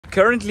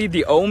Currently,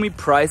 the ECOMI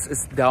price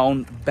is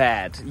down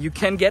bad. You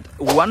can get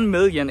 1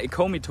 million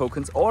ECOMI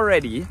tokens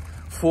already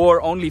for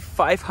only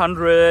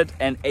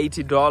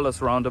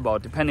 $580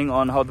 roundabout, depending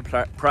on how the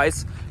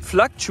price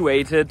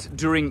fluctuated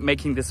during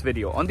making this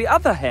video. On the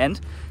other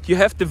hand, you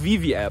have the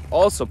veve app.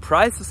 Also,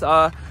 prices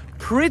are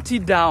pretty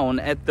down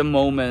at the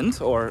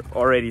moment, or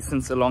already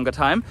since a longer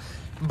time.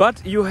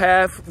 But you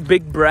have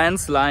big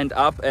brands lined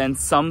up and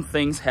some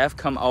things have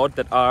come out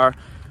that are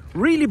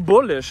really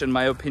bullish, in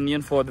my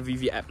opinion, for the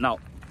veve app. Now,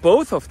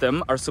 both of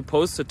them are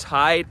supposed to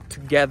tie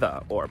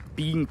together or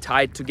being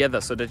tied together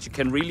so that you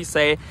can really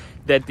say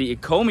that the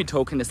ECOMI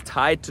token is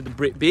tied to the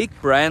big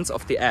brands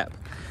of the app.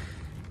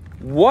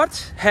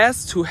 What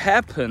has to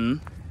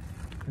happen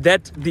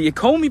that the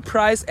ECOMI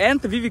price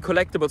and the veve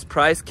collectibles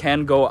price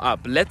can go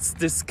up? Let's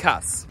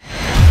discuss.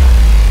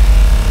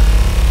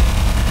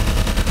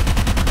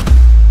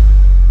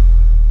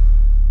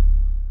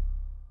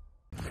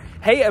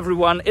 Hey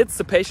everyone, it's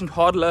the Patient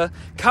Hodler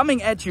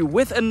coming at you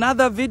with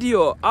another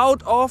video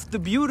out of the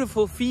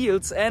beautiful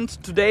fields, and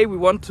today we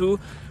want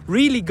to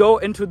really go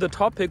into the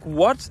topic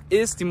what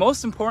is the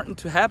most important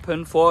to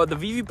happen for the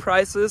veve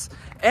prices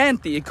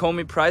and the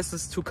ECOMI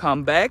prices to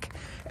come back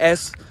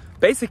as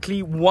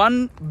basically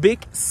one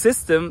big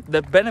system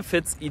that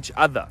benefits each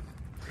other.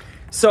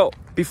 So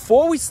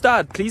before we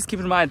start, please keep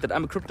in mind that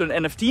I'm a crypto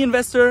and NFT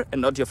investor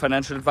and not your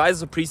financial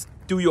advisor. Please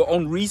do your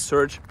own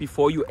research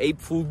before you ape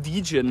full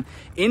degen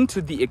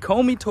into the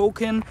ECOMI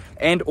token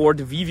and or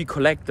the veve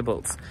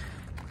collectibles.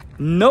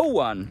 No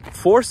one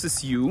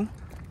forces you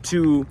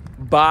to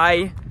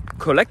buy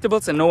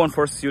collectibles and no one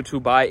forces you to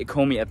buy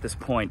ECOMI at this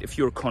point. If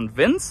you're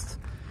convinced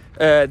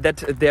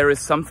that there is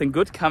something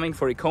good coming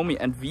for ECOMI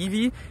and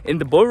veve in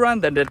the bull run,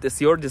 then that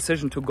is your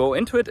decision to go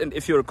into it. And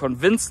if you're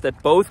convinced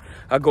that both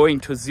are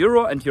going to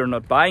zero and you're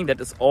not buying, that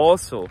is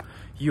also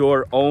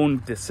your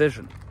own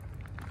decision.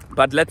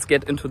 But let's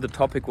get into the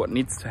topic, what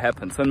needs to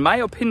happen. So in my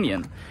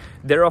opinion,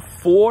 there are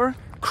 4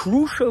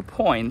 crucial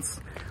points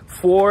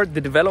for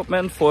the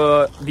development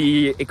for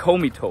the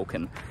ECOMI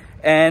token.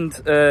 And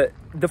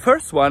the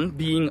first one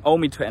being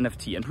OMI to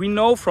NFT. And we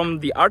know from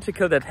the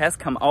article that has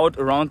come out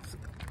around,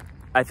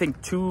 I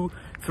think 2-3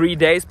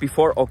 days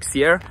before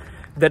Auxier,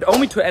 that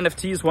OMI to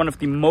NFT is one of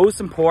the most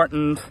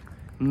important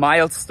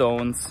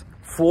milestones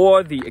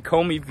for the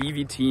ECOMI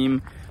veve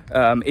team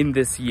in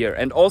this year.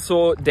 And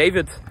also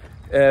David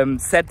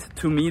said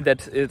to me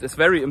that it is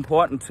very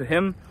important to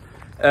him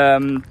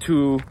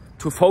to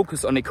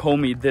focus on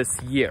ECOMI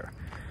this year.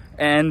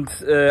 And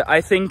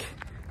I think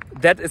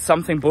that is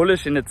something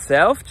bullish in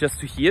itself, just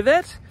to hear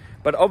that.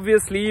 But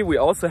obviously we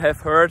also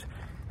have heard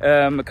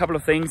a couple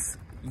of things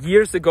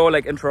years ago,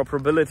 like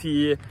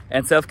interoperability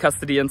and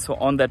self-custody and so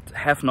on, that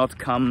have not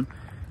come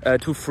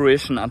to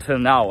fruition until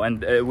now.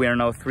 And we are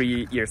now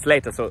 3 years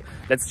later. So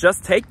let's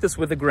just take this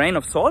with a grain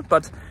of salt,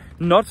 but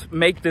not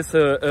make this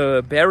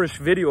a bearish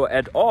video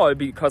at all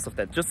because of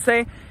that. Just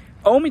say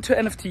OMI to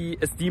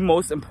NFT is the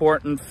most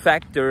important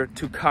factor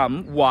to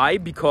come. Why?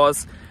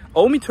 Because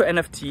OMI to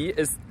NFT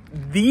is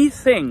the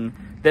thing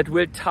that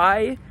will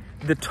tie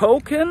the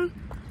token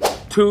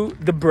to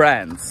the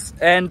brands.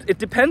 And it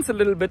depends a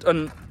little bit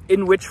on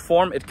in which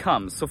form it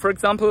comes. So for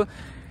example,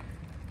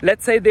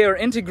 let's say they are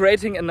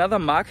integrating another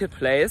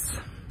marketplace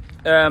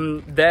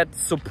that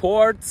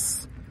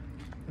supports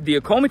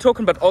the ECOMI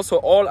token, but also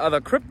all other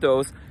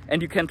cryptos,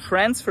 and you can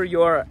transfer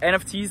your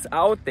NFTs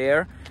out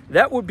there.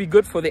 That would be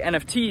good for the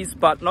NFTs,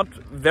 but not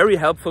very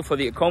helpful for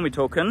the ECOMI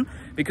token,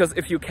 because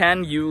if you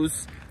can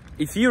use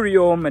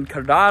Ethereum and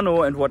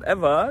Cardano and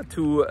whatever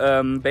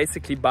to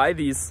basically buy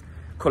these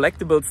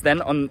collectibles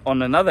then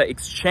on another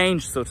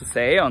exchange, so to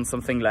say, on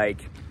something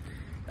like,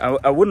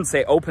 I wouldn't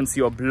say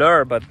OpenSea or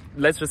Blur, but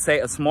let's just say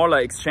a smaller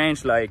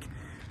exchange like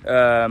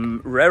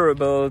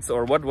Raribles,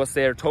 or what was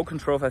their Token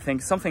Trove, I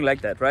think, something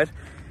like that, right?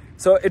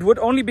 So it would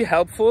only be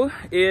helpful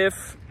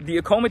if the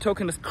ECOMI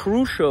token is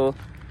crucial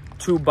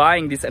to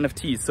buying these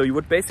NFTs. So you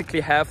would basically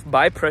have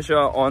buy pressure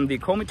on the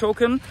ECOMI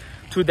token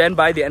to then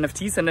buy the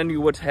NFTs, and then you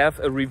would have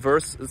a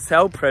reverse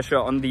sell pressure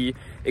on the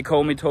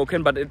ECOMI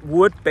token, but it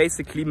would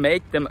basically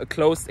make them a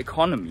closed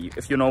economy,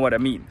 if you know what I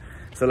mean.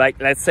 So like,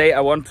 let's say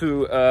I want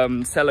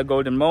to sell a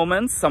golden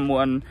moment.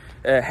 Someone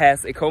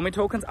has ECOMI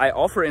tokens. I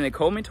offer in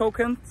ECOMI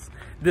tokens.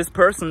 This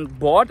person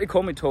bought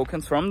ECOMI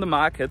tokens from the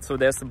market, so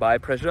there's the buy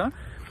pressure.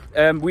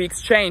 We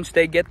exchange,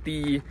 they get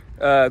the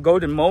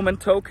golden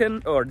moment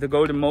token, or the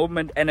golden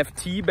moment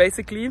NFT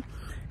basically,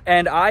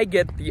 and I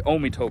get the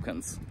OMI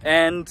tokens.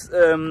 And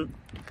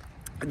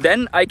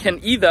then I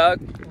can either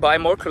buy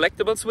more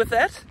collectibles with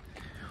that,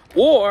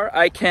 or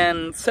I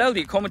can sell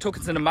the ECOMI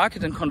tokens in the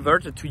market and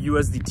convert it to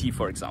USDT,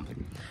 for example.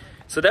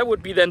 So that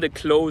would be then the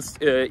closed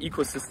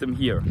ecosystem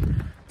here.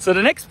 So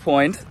the next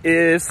point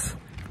is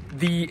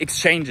the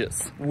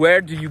exchanges.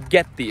 Where do you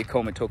get the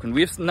ECOMI token?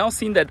 We've now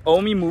seen that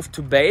OMI moved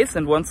to Base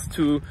and wants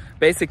to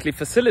basically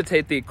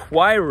facilitate the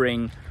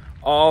acquiring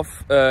of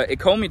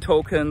ECOMI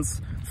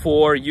tokens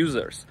for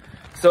users.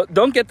 So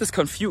don't get this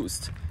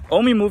confused.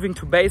 OMI moving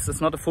to Base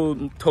is not a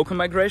full token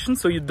migration,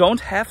 so you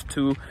don't have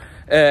to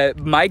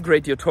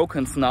migrate your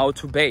tokens now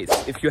to Base.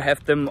 If you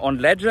have them on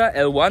Ledger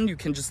L1, you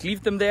can just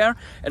leave them there,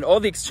 and all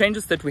the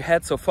exchanges that we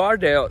had so far,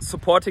 they are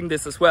supporting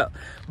this as well.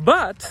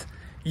 But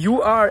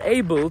you are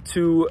able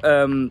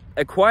to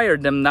acquire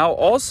them now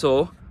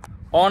also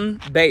on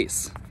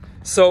Base.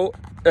 So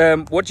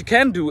what you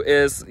can do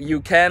is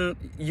you can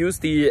use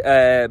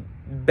the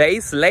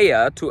Base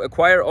layer to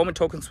acquire OMI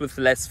tokens with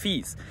less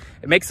fees.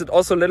 It makes it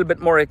also a little bit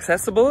more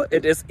accessible.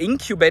 It is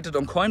incubated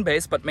on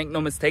Coinbase, but make no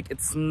mistake,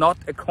 it's not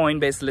a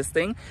Coinbase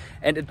listing,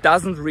 and it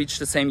doesn't reach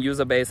the same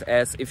user base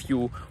as if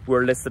you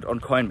were listed on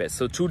Coinbase.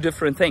 So two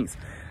different things.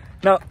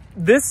 Now,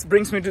 this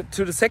brings me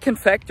to the second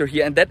factor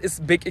here, and that is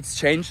big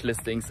exchange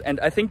listings, and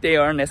I think they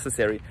are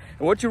necessary.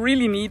 And what you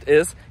really need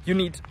is, you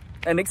need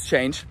an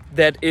exchange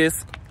that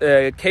is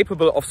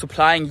capable of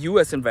supplying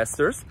US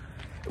investors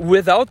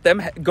without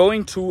them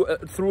going through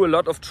a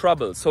lot of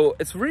trouble. So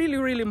it's really,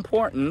 really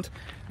important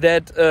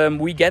that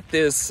we get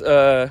this,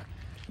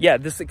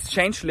 this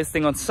exchange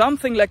listing on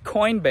something like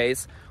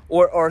Coinbase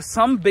or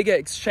some bigger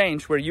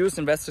exchange where US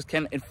investors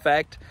can in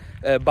fact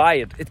buy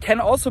it. It can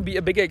also be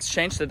a bigger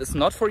exchange that is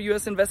not for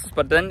US investors,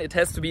 but then it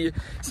has to be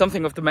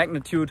something of the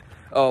magnitude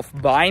of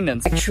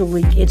Binance.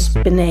 Actually, it's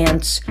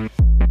Binance.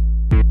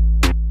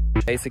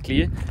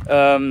 Basically,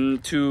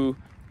 to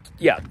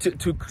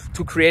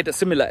create a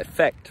similar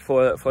effect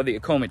for the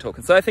ECOMI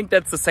token. So I think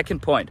that's the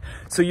second point.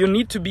 So you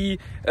need to be,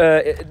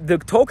 the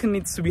token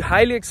needs to be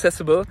highly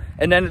accessible,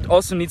 and then it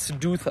also needs to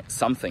do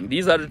something.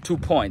 These are the 2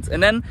 points.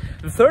 And then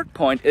the third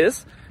point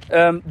is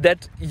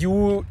that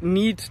you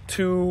need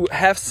to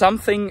have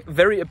something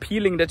very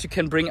appealing that you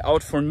can bring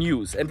out for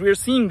news. And we're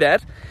seeing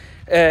that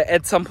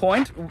at some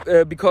point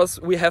because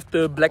we have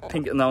the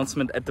Blackpink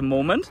announcement at the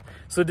moment.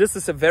 So this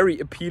is a very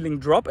appealing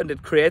drop, and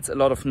it creates a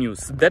lot of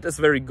news. That is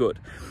very good.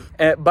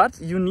 But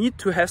you need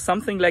to have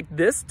something like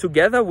this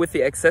together with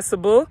the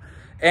accessible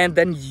and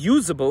then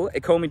usable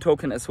ECOMI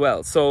token as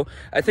well. So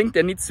I think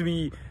there needs to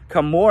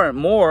become more and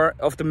more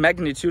of the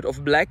magnitude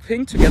of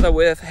Blackpink together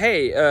with,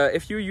 hey,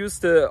 if you use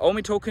the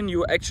OMI token,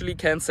 you actually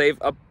can save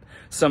up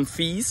some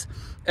fees.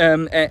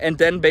 And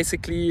then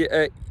basically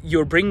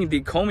you're bringing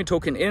the ECOMI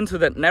token into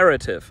that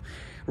narrative.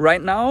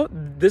 Right now,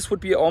 this would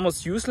be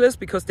almost useless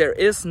because there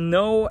is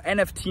no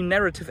NFT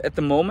narrative at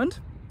the moment,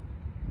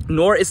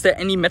 nor is there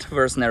any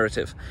metaverse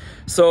narrative.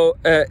 So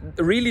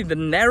really the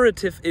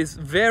narrative is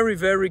very,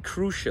 very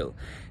crucial.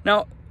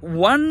 Now,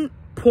 one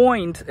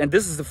point, and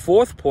this is the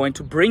fourth point,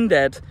 to bring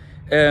that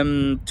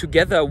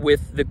together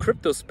with the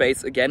crypto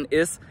space again,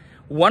 is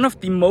one of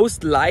the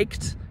most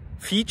liked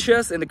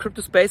features in the crypto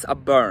space are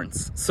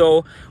burns.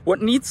 So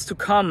what needs to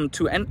come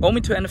to OMI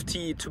to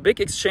NFT, to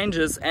big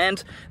exchanges,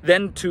 and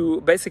then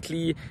to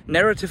basically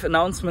narrative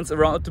announcements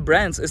around the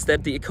brands is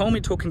that the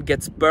ECOMI token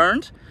gets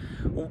burned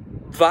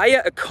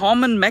via a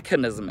common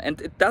mechanism. And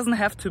it doesn't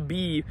have to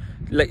be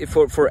like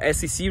for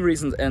SEC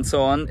reasons and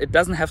so on. It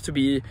doesn't have to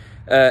be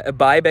a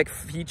buyback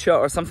feature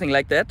or something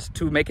like that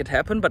to make it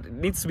happen, but it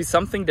needs to be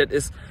something that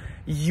is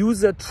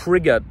user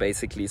triggered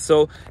basically.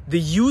 So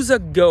the user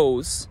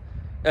goes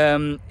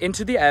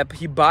into the app,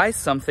 he buys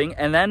something,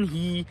 and then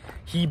he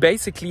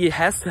basically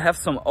has to have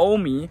some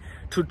OMI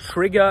to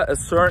trigger a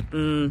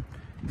certain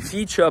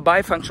feature,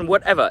 buy function,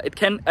 whatever. It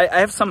can, I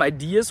have some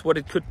ideas what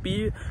it could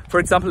be.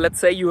 For example, let's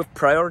say you have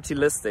priority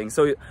listing.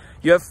 So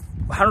you have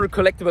 100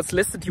 collectibles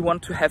listed, you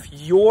want to have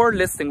your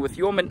listing with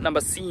your mint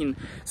number seen.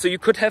 So you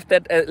could have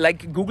that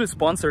like Google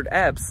sponsored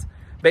apps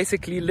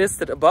basically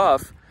listed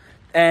above.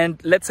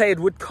 And let's say it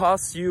would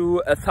cost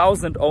you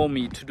 1,000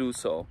 OMI to do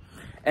so.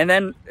 And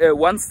then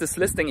once this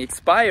listing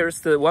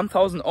expires, the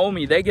 1,000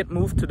 OMI, they get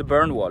moved to the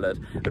burn wallet.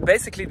 But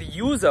basically the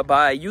user,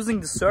 by using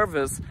the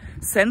service,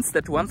 sends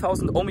that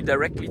 1,000 OMI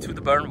directly to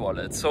the burn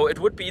wallet. So it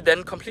would be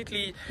then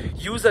completely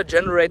user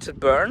generated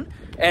burn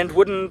and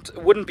wouldn't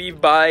be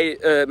made by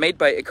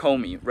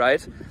ECOMI,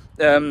 right?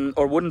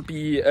 Or wouldn't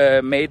be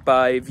made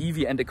by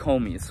veve and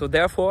ECOMI. So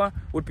therefore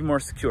would be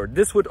more secure.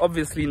 This would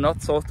obviously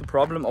not solve the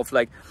problem of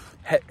like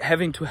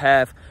having to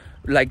have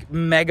like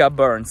mega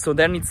burns. So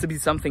there needs to be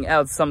something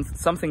else,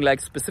 something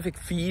like specific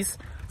fees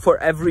for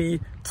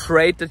every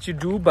trade that you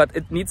do, but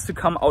it needs to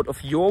come out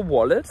of your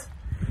wallet.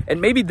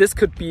 And maybe this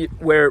could be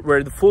where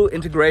the full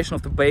integration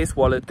of the Base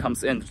wallet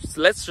comes in.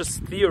 So let's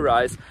just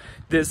theorize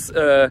this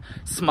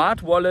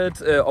smart wallet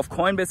of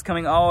Coinbase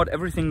coming out,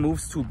 everything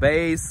moves to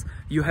Base.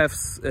 You have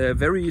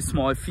very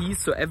small fees,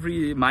 so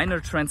every minor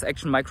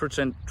transaction, micro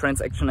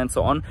transaction and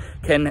so on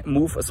can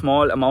move a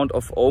small amount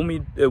of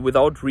OMI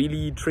without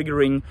really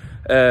triggering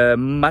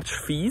much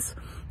fees.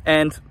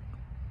 And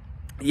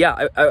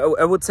yeah,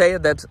 I would say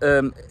that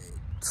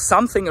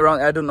something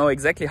around, I don't know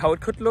exactly how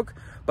it could look,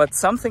 but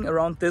something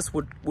around this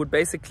would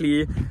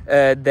basically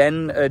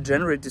then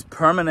generate this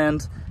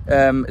permanent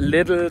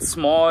little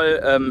small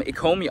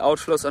ECOMI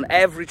outflows on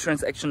every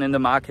transaction in the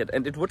market,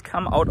 and it would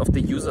come out of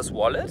the user's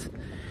wallet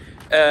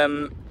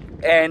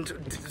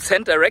and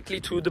sent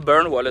directly to the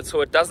burn wallet,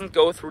 so it doesn't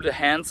go through the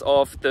hands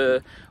of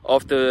the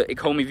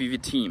ECOMI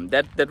veve team.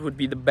 That would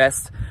be the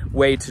best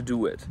way to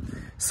do it.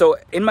 So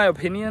in my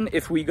opinion,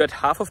 if we got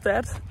half of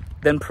that,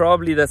 then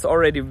probably that's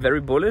already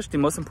very bullish. The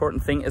most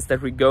important thing is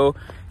that we go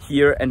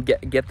here and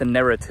get the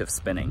narrative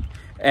spinning.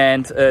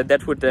 And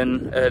that would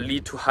then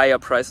lead to higher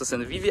prices in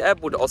the veve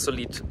app, would also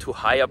lead to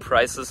higher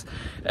prices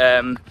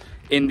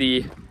in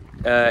the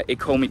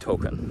ECOMI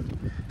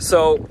token.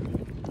 So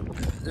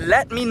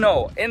let me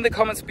know in the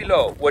comments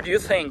below what you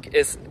think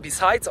is,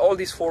 besides all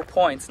these 4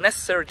 points,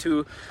 necessary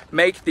to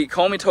make the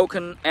ECOMI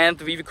token and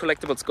the veve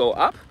collectibles go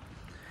up.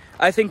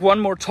 I think one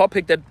more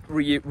topic that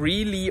we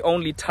really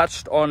only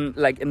touched on,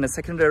 like in the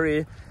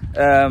secondary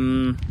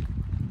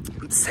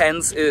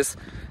sense, is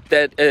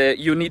that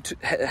you need to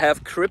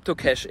have crypto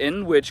cash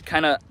in, which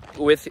kind of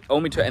with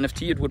OMI to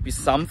NFT it would be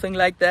something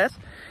like that.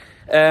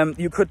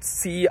 You could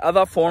see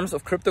other forms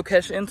of crypto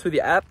cash into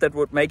the app that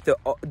would make the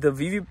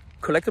veve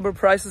collectible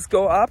prices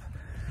go up,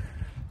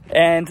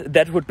 and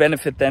that would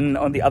benefit then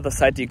on the other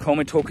side the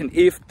ECOMI token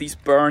if these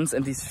burns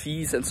and these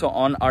fees and so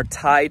on are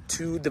tied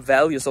to the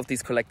values of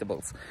these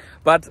collectibles.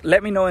 But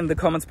let me know in the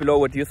comments below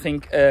what you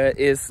think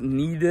is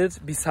needed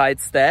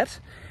besides that.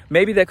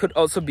 Maybe there could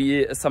also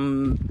be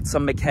some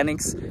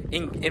mechanics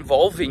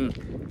involving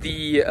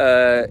the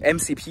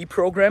MCP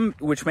program,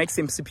 which makes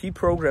the MCP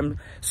program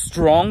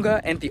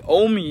stronger and the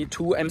OMI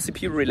to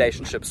MCP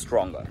relationship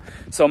stronger.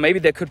 So maybe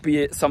there could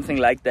be something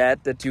like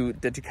that, that you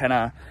kind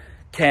of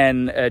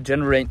can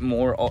generate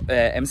more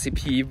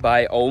MCP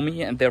by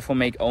OMI and therefore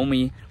make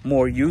OMI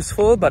more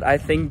useful. But I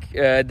think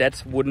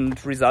that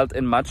wouldn't result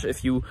in much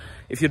if you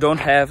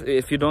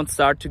don't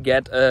start to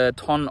get a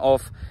ton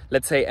of,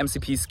 let's say,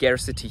 MCP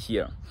scarcity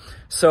here.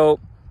 So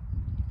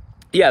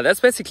yeah, that's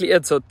basically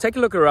it. So take a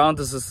look around.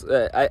 This is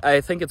I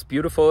think it's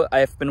beautiful.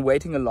 I've been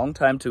waiting a long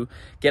time to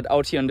get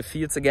out here in the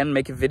fields again,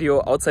 make a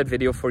video, outside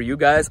video for you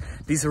guys.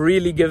 This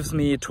really gives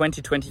me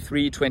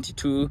 2023,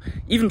 22,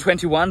 even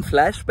 21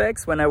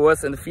 flashbacks when I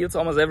was in the fields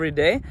almost every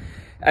day.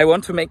 I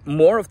want to make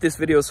more of these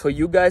videos for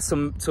you guys.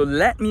 So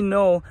let me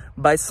know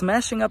by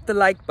smashing up the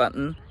like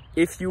button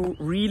if you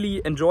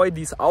really enjoy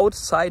these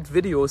outside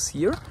videos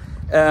here.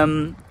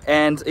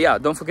 And yeah,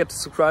 don't forget to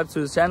subscribe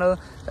to the channel.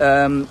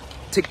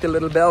 Tick the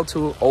little bell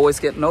to always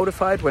get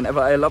notified whenever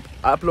I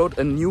upload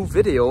a new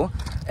video.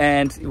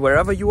 And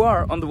wherever you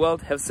are on the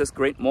world, have this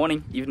great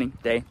morning, evening,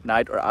 day,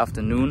 night or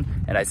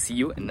afternoon. And I see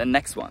you in the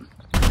next one.